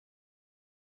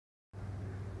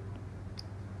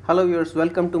Hello viewers,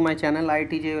 welcome to my channel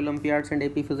IITJ Olympiads and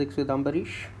AP Physics with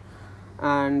Ambarish.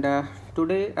 And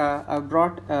today I've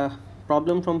brought a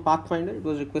problem from Pathfinder. It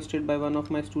was requested by one of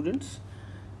my students.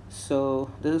 So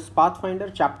this is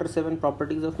Pathfinder Chapter 7,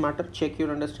 Properties of Matter. Check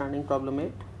your understanding, problem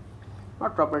 8.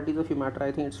 Not properties of matter,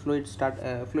 I think it's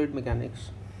fluid mechanics.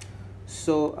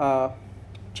 So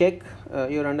check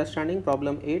your understanding,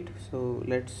 problem 8. So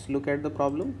let's look at the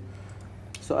problem.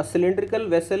 So a cylindrical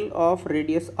vessel of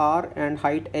radius r and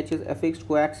height h is affixed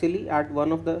coaxially at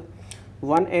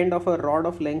one end of a rod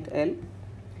of length L,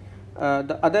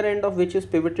 the other end of which is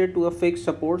pivoted to a fixed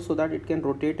support so that it can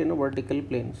rotate in a vertical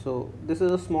plane. So this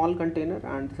is a small container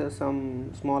and this is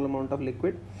some small amount of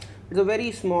liquid. It's a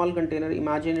very small container.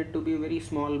 Imagine it to be a very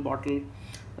small bottle,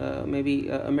 maybe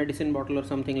a medicine bottle or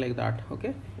something like that.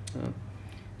 Okay.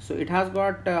 So it has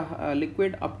got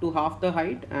liquid up to half the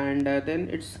height, and then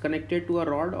it's connected to a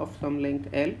rod of some length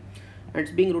L, and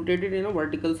it's being rotated in a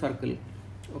vertical circle.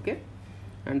 Okay,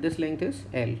 and this length is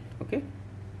L. Okay,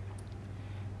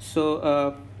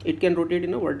 so it can rotate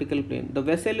in a vertical plane. The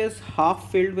vessel is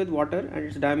half filled with water and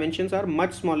its dimensions are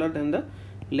much smaller than the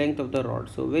length of the rod.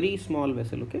 So very small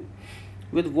vessel. Okay,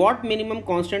 with what minimum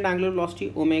constant angular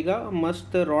velocity omega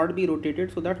must the rod be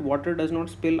rotated so that water does not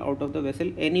spill out of the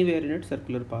vessel anywhere in its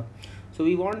circular path? So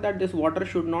we want that this water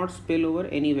should not spill over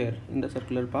anywhere in the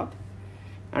circular path.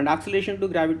 And acceleration to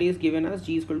gravity is given as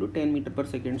g is equal to 10 meter per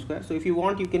second square. So if you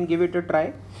want, you can give it a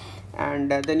try,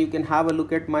 and then you can have a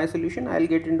look at my solution. I'll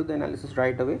get into the analysis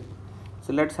right away.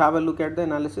 So let's have a look at the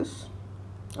analysis.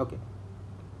 Okay.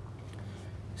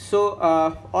 So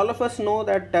all of us know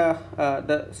that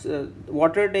the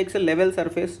water takes a level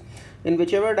surface. In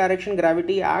whichever direction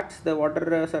gravity acts, the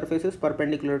water surface is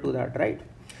perpendicular to that, right?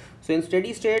 So in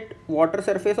steady state, water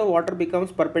surface of water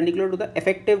becomes perpendicular to the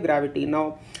effective gravity.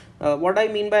 Now what I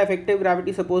mean by effective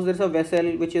gravity, suppose there is a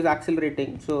vessel which is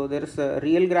accelerating. So there is a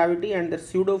real gravity and the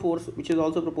pseudo force which is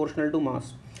also proportional to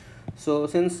mass. So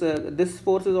since this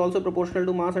force is also proportional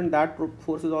to mass and that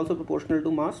force is also proportional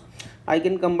to mass, I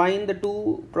can combine the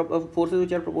two forces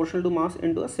which are proportional to mass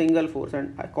into a single force,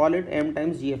 and I call it m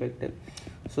times g effective.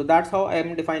 So that's how I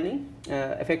am defining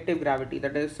effective gravity,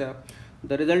 that is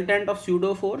the resultant of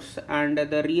pseudo force and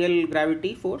the real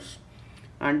gravity force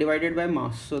and divided by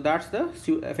mass. So that's the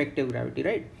effective gravity,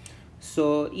 right?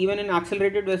 So even in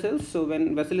accelerated vessels, so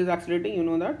when vessel is accelerating, you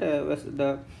know that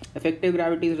the effective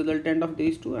gravity is resultant of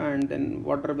these two, and then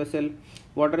water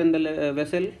in the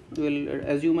vessel will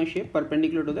assume a shape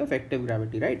perpendicular to the effective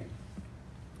gravity, right?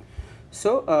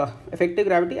 So effective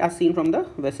gravity as seen from the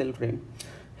vessel frame.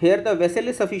 Here the vessel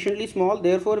is sufficiently small,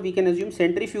 therefore we can assume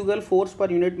centrifugal force per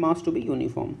unit mass to be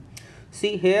uniform.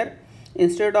 See here,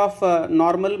 instead of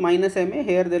normal minus ma,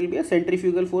 here there will be a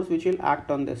centrifugal force which will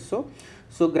act on this.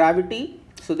 So gravity,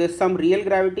 so there's some real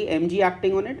gravity mg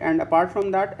acting on it, and apart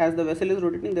from that, as the vessel is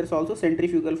rotating, there's also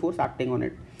centrifugal force acting on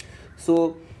it.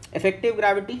 So effective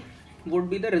gravity would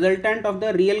be the resultant of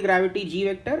the real gravity g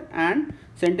vector and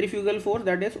centrifugal force,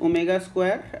 that is omega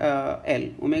square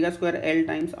L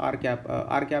times r cap.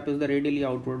 R cap is the radially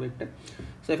outward vector.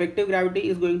 So effective gravity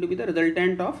is going to be the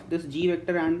resultant of this g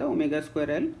vector and the omega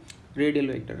square L radial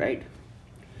vector, right?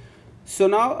 So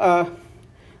now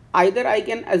either I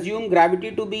can assume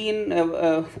gravity to be in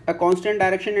a constant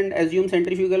direction and assume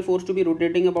centrifugal force to be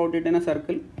rotating about it in a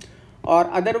circle, or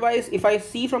otherwise if I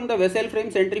see from the vessel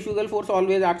frame, centrifugal force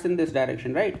always acts in this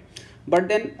direction, right? But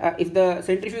then if the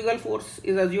centrifugal force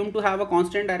is assumed to have a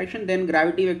constant direction, then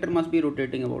gravity vector must be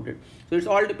rotating about it. So it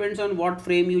all depends on what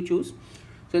frame you choose.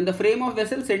 So in the frame of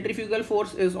vessel, centrifugal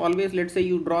force is always, let's say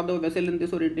you draw the vessel in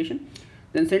this orientation,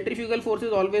 then centrifugal force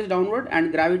is always downward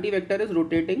and gravity vector is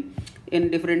rotating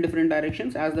in different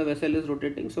directions as the vessel is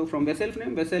rotating. So from vessel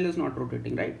frame, vessel is not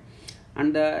rotating, right?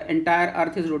 And the entire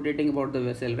earth is rotating about the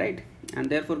vessel, right? And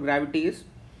therefore gravity is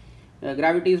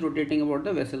rotating about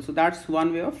the vessel. So that's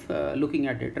one way of looking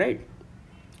at it, right?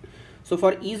 So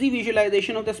for easy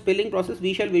visualization of the spilling process,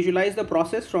 we shall visualize the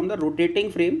process from the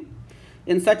rotating frame.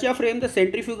 In such a frame, the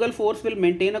centrifugal force will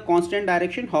maintain a constant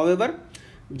direction. However,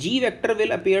 g vector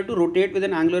will appear to rotate with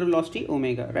an angular velocity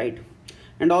omega, right?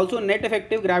 And also net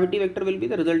effective gravity vector will be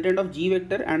the resultant of g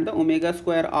vector and the omega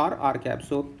square r cap.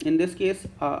 So in this case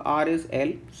r is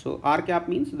L, so r cap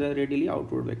means the radially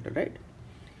outward vector, right?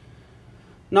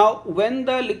 Now when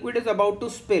the liquid is about to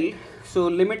spill, so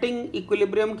limiting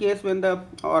equilibrium case when the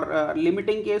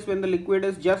limiting case when the liquid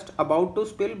is just about to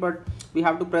spill but we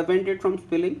have to prevent it from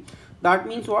spilling, that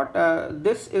means what,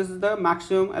 this is the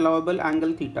maximum allowable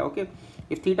angle theta. Okay,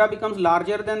 if theta becomes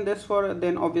larger than this,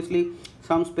 then obviously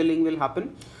some spilling will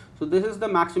happen. So this is the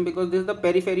maximum because this is the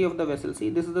periphery of the vessel. See,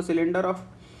 this is the cylinder of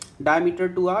diameter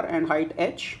 2r and height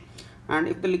h, and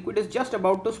if the liquid is just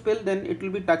about to spill, then it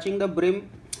will be touching the brim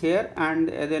here, and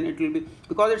then it will be,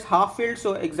 because it's half filled,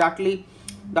 so exactly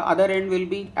the other end will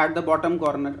be at the bottom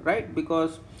corner, right?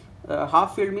 Because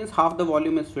half filled means half the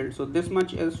volume is filled, so this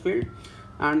much is filled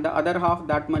and the other half,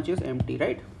 that much is empty,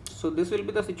 right? So this will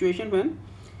be the situation when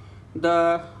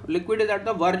the liquid is at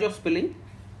the verge of spilling,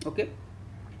 okay?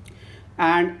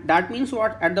 And that means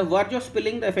what? At the verge of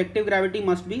spilling, the effective gravity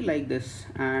must be like this,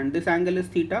 and this angle is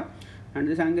theta and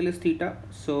this angle is theta,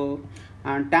 so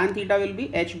and tan theta will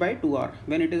be h by 2r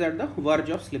when it is at the verge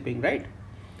of slipping, right?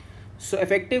 So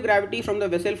effective gravity from the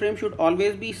vessel frame should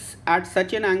always be at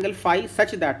such an angle phi,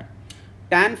 such that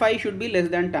tan phi should be less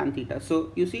than tan theta.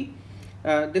 So you see,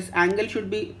 this angle should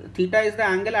be, theta is the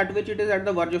angle at which it is at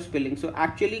the verge of spilling, so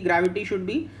actually gravity should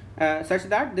be such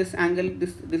that this angle,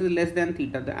 this is less than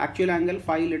theta, the actual angle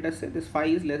phi, let us say this phi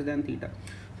is less than theta,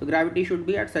 so gravity should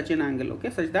be at such an angle, okay,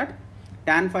 such that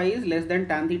tan phi is less than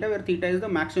tan theta, where theta is the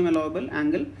maximum allowable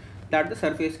angle that the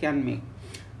surface can make.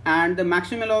 And the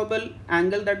maximum allowable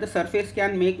angle that the surface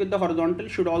can make with the horizontal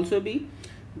should also be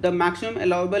the maximum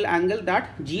allowable angle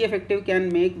that G effective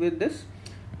can make with this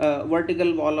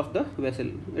vertical wall of the vessel.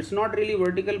 It's not really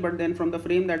vertical, but then from the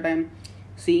frame that I am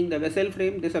seeing, the vessel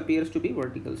frame, this appears to be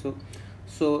vertical.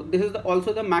 So this is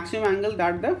also the maximum angle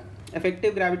that the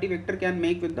effective gravity vector can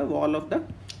make with the wall of the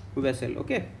vessel,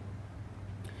 okay.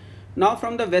 Now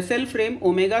from the vessel frame,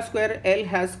 omega square L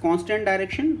has constant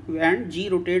direction and G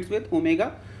rotates with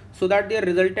omega, so that their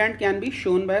resultant can be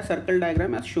shown by a circle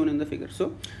diagram as shown in the figure.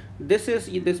 So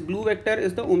this blue vector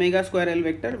is the omega square L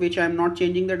vector, which I am not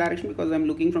changing the direction because I am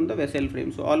looking from the vessel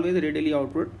frame, so always radially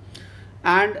outward.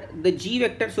 And the G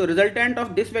vector, so resultant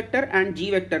of this vector and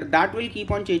G vector, that will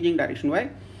keep on changing direction. Why?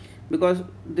 Because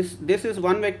this is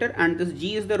one vector and this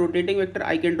G is the rotating vector.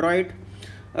 I can draw it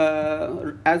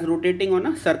as rotating on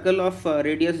a circle of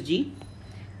radius G,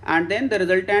 and then the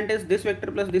resultant is this vector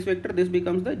plus this vector, this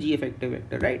becomes the G effective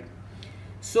vector, right?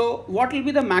 So what will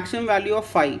be the maximum value of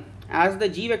phi as the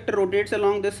G vector rotates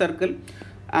along this circle?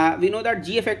 We know that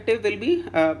G effective will be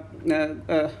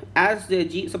as the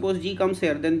G, suppose G comes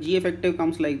here, then G effective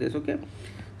comes like this, okay.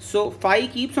 So phi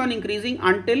keeps on increasing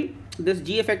until this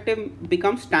G effective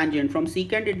becomes tangent. From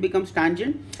secant it becomes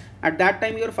tangent. At that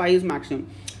time your phi is maximum.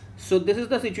 So this is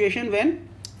the situation when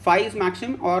phi is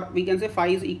maximum, or we can say phi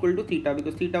is equal to theta,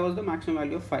 because theta was the maximum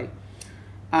value of phi,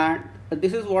 and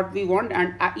this is what we want,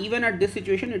 and even at this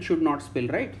situation it should not spill,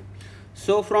 right?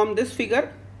 So from this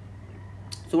figure,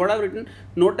 so what I've written,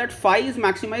 note that phi is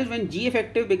maximized when G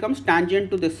effective becomes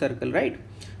tangent to this circle, right?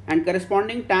 And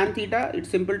corresponding tan theta, it's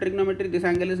simple trigonometry, this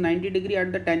angle is 90 degree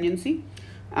at the tangency,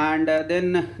 and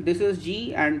then this is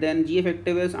G, and then G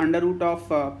effective is under root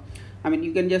of I mean,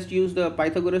 you can just use the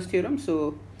Pythagoras theorem,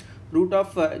 so root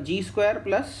of G square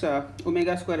plus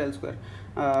omega square L square.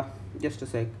 Just a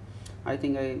sec, I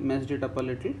think I messed it up a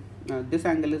little. This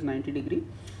angle is 90 degree,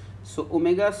 so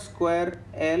omega square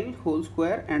L whole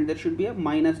square, and there should be a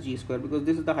minus G square because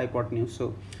this is the hypotenuse.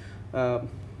 So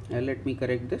let me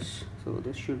correct this, so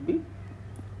this should be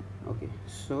okay.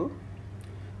 So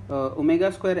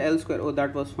omega square L square, oh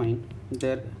that was fine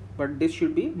there, but this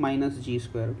should be minus G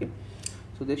square, okay.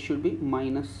 So this should be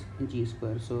minus G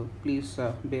square, so please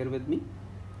bear with me.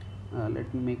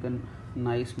 Let me make a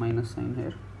nice minus sign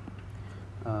here.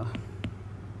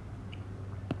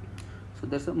 So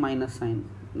there's a minus sign,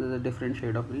 there's a different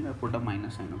shade of green, I put a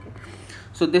minus sign, okay.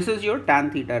 So this is your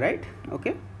tan theta, right?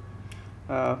 Okay.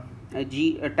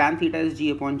 Tan theta is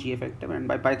G upon G effective, and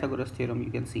by Pythagoras theorem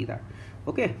you can see that,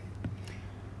 okay.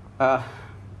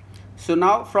 So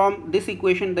now from this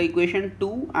equation, the equation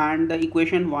 2 and the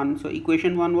equation 1, so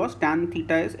equation 1 was tan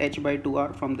theta is h by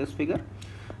 2r from this figure,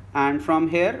 and from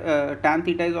here tan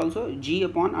theta is also G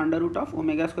upon under root of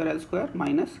omega square L square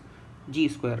minus G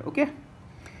square, okay.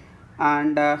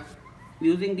 And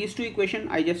using these two equations,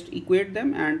 I just equate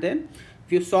them, and then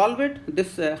if you solve it,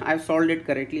 this I've solved it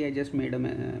correctly, I just made a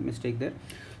mistake there.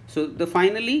 So the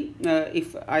finally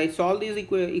if I solve these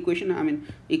equation, I mean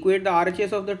equate the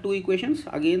RHS of the two equations,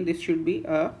 again this should be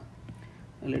a,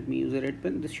 let me use a red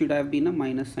pen, this should have been a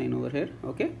minus sign over here,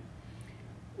 okay.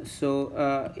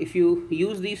 So if you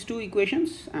use these two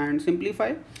equations and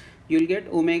simplify, you'll get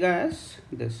omega as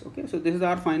this, okay. So this is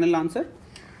our final answer,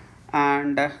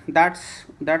 and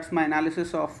that's my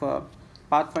analysis of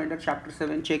Pathfinder Chapter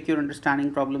 7 Check Your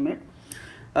Understanding problem 8.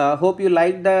 Hope you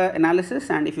liked the analysis,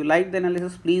 and if you liked the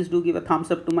analysis, please do give a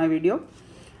thumbs up to my video,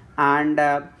 and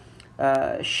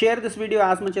share this video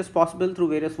as much as possible through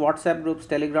various WhatsApp groups,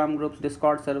 Telegram groups,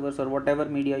 Discord servers, or whatever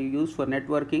media you use for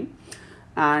networking.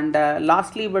 And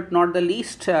lastly but not the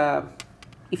least,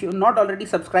 if you're not already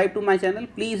subscribed to my channel,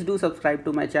 please do subscribe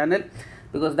to my channel,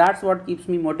 because that's what keeps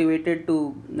me motivated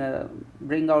to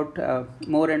bring out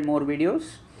more and more videos.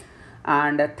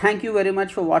 And thank you very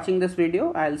much for watching this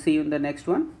video. I'll see you in the next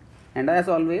one, and as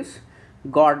always,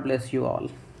 God bless you all.